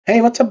Hey,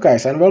 what's up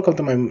guys, and welcome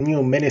to my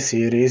new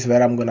mini-series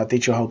where I'm gonna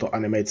teach you how to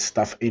animate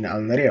stuff in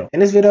Unreal. In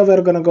this video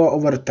we're gonna go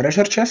over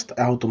treasure chest,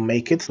 how to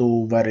make it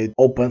to where it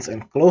opens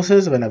and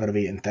closes whenever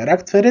we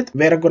interact with it.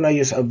 We're gonna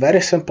use a very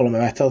simple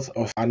method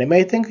of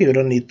animating. You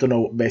don't need to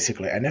know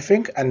basically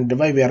anything, and the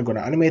way we are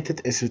gonna animate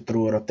it is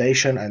through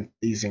rotation and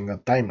using a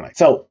timeline.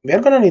 So we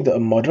are gonna need a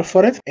model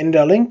for it. In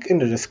the link in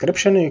the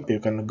description you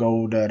can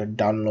go there,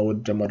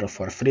 download the model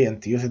for free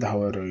and use it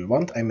however you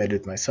want. I made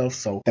it myself,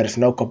 so there is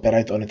no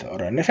copyright on it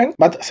or anything.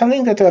 But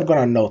something that we're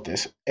gonna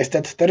notice is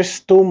that there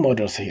is two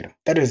models here.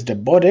 There is the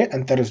body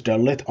and there is the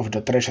lid of the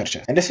treasure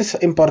chest. And this is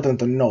important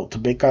to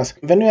note because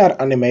when we are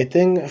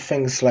animating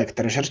things like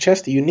treasure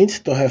chest, you need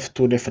to have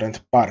two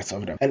different parts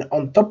of them. And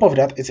on top of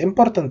that, it's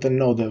important to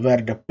know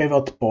where the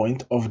pivot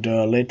point of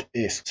the lid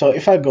is. So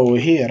if I go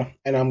here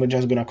and I'm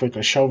just gonna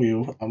quickly show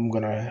you, I'm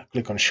gonna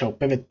click on show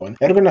pivot point.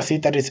 You're gonna see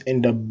that it's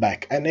in the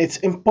back, and it's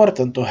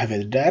important to have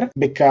it there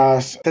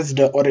because that's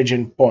the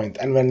origin point.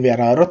 And when we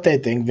are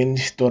rotating, we need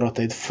to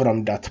rotate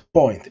from that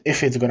point.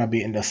 If it's gonna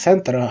be in the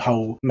center,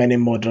 how many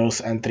models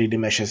and 3D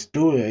meshes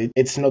do it,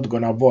 it's not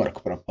gonna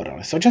work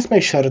properly. So just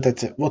make sure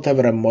that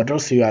whatever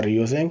models you are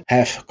using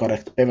have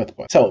correct pivot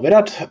point. So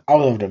without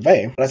out of the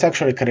way, let's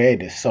actually create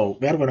this. So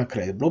we are gonna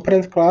create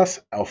blueprint class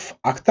of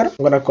actor.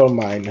 I'm gonna call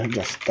mine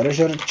just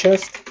treasure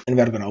chest, and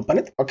we're gonna open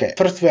it. Okay,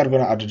 first we are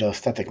gonna add the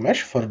static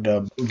mesh for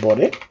the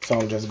body. So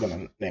I'm just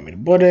gonna name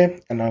it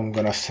body, and I'm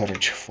gonna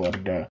search for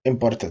the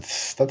imported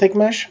static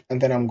mesh, and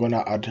then I'm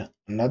gonna add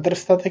another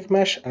static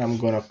mesh, and I'm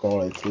gonna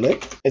call it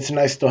lid. It's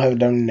nice to have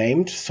them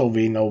named so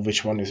we know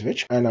which one is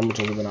which, and I'm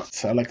just gonna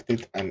select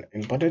it and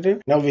import it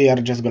in. Now we are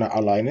just gonna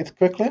align it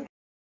quickly.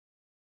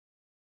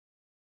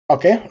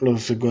 Okay,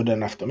 looks good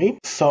enough to me.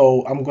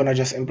 So I'm gonna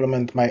just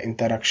implement my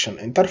interaction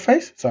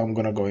interface. So I'm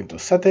gonna go into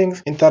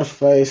settings,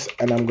 interface,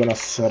 and I'm gonna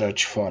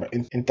search for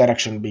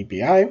interaction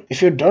BPI.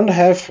 If you don't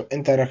have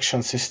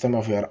interaction system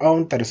of your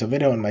own, there is a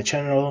video on my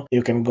channel.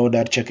 You can go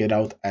there, check it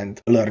out,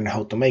 and learn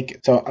how to make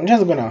it. So I'm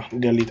just gonna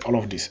delete all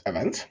of these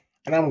events.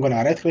 And I'm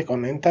gonna right click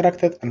on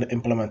interacted and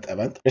implement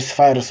event. This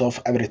fires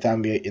off every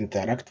time we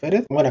interact with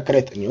it. I'm gonna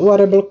create a new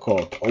variable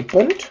called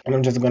opened, and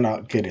I'm just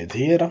gonna get it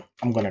here.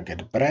 I'm gonna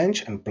get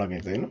branch and plug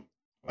it in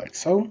like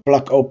so.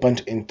 Plug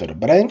opened into the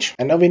branch,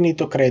 and now we need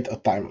to create a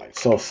timeline.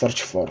 So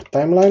search for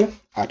timeline,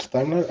 add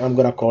timeline. I'm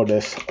gonna call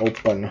this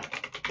open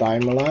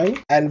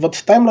timeline. And what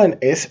timeline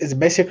is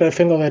basically,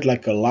 think of it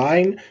like a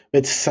line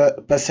with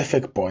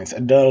specific points.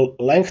 The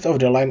length of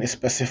the line is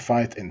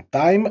specified in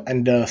time,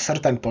 and the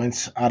certain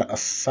points are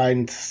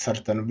assigned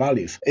certain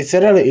values. It's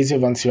really easy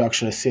once you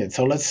actually see it.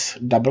 So let's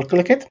double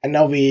click it, and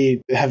now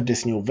we have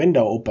this new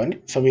window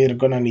open. So we're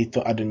gonna need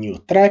to add a new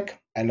track,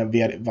 and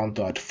we want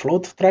to add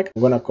float track.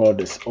 I'm gonna call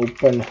this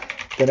open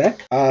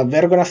track.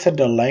 We're gonna set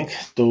the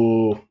length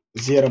to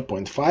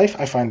 0.5.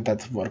 I find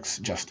that works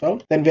just well.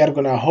 Then we are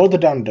gonna hold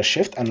down the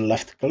shift and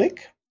left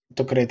click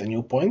to create a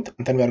new point,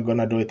 and then we are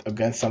gonna do it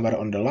again somewhere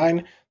on the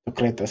line to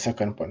create a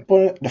second point.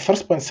 The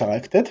first point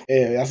selected,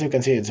 as you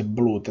can see, it's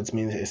blue. That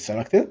means it's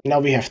selected. Now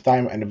we have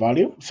time and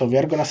value, so we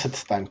are gonna set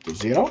time to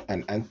 0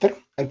 and enter,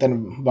 and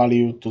then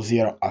value to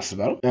 0 as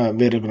well.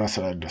 We're gonna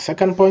select the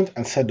second point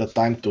and set the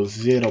time to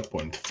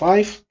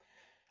 0.5.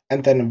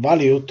 and then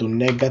value to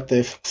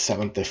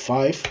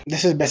 -75.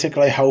 This is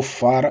basically how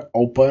far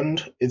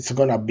opened it's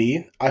gonna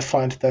be. I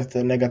find that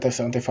the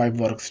 -75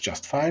 works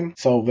just fine.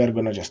 So we're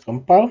gonna just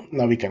compile.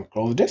 Now we can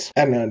close this.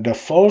 And the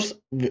false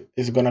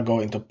is gonna go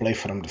into play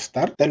from the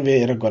start. Then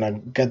we're gonna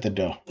get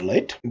the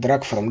lid,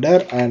 drag from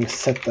there and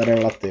set the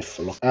relative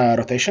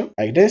rotation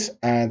like this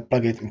and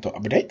plug it into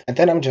update. And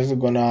then I'm just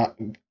gonna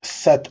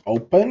set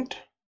opened,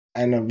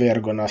 and we are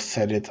gonna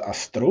set it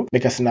as true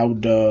because now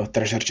the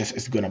treasure chest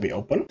is gonna be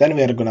open. Then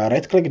we are gonna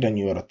right click the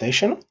new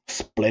rotation,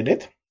 split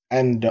it,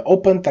 and the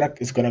open track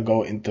is gonna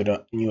go into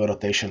the new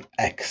rotation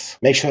X.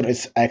 Make sure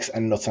it's X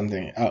and not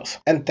something else.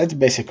 And that's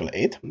basically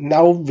it.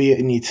 Now we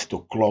need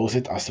to close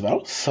it as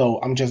well.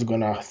 So I'm just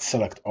gonna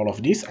select all of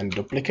these and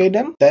duplicate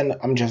them. Then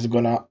I'm just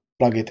gonna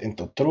plug it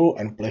into true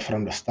and play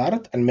from the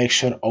start and make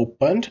sure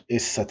opened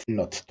is set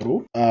not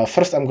true.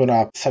 First I'm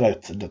gonna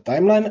select the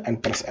timeline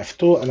and press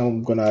F2, and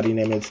I'm gonna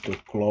rename it to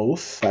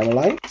close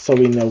timeline so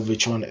we know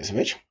which one is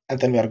which. And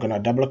then we are gonna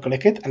double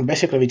click it, and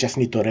basically we just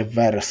need to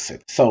reverse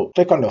it. So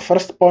click on the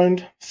first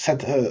point,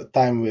 set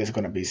time is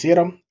gonna be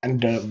 0 and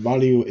the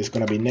value is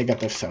gonna be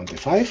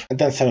 -75, and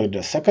then select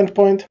the second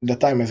point. The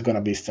time is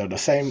gonna be still the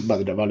same,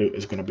 but the value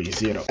is gonna be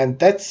 0. And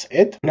that's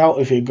it. Now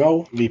if we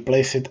go, we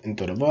place it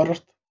into the world.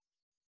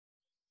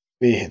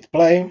 We hit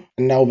play,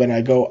 and now when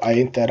I go, I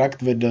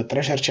interact with the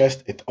treasure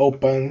chest, it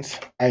opens,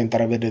 I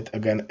interact with it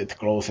again, it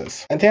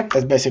closes. And yeah,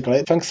 that's basically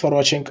it. Thanks for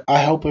watching.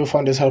 I hope you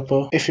found this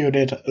helpful. If you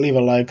did, leave a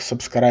like,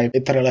 subscribe.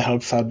 It really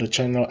helps out the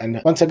channel. And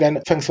once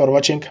again, thanks for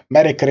watching.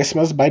 Merry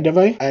Christmas, by the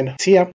way, and see ya.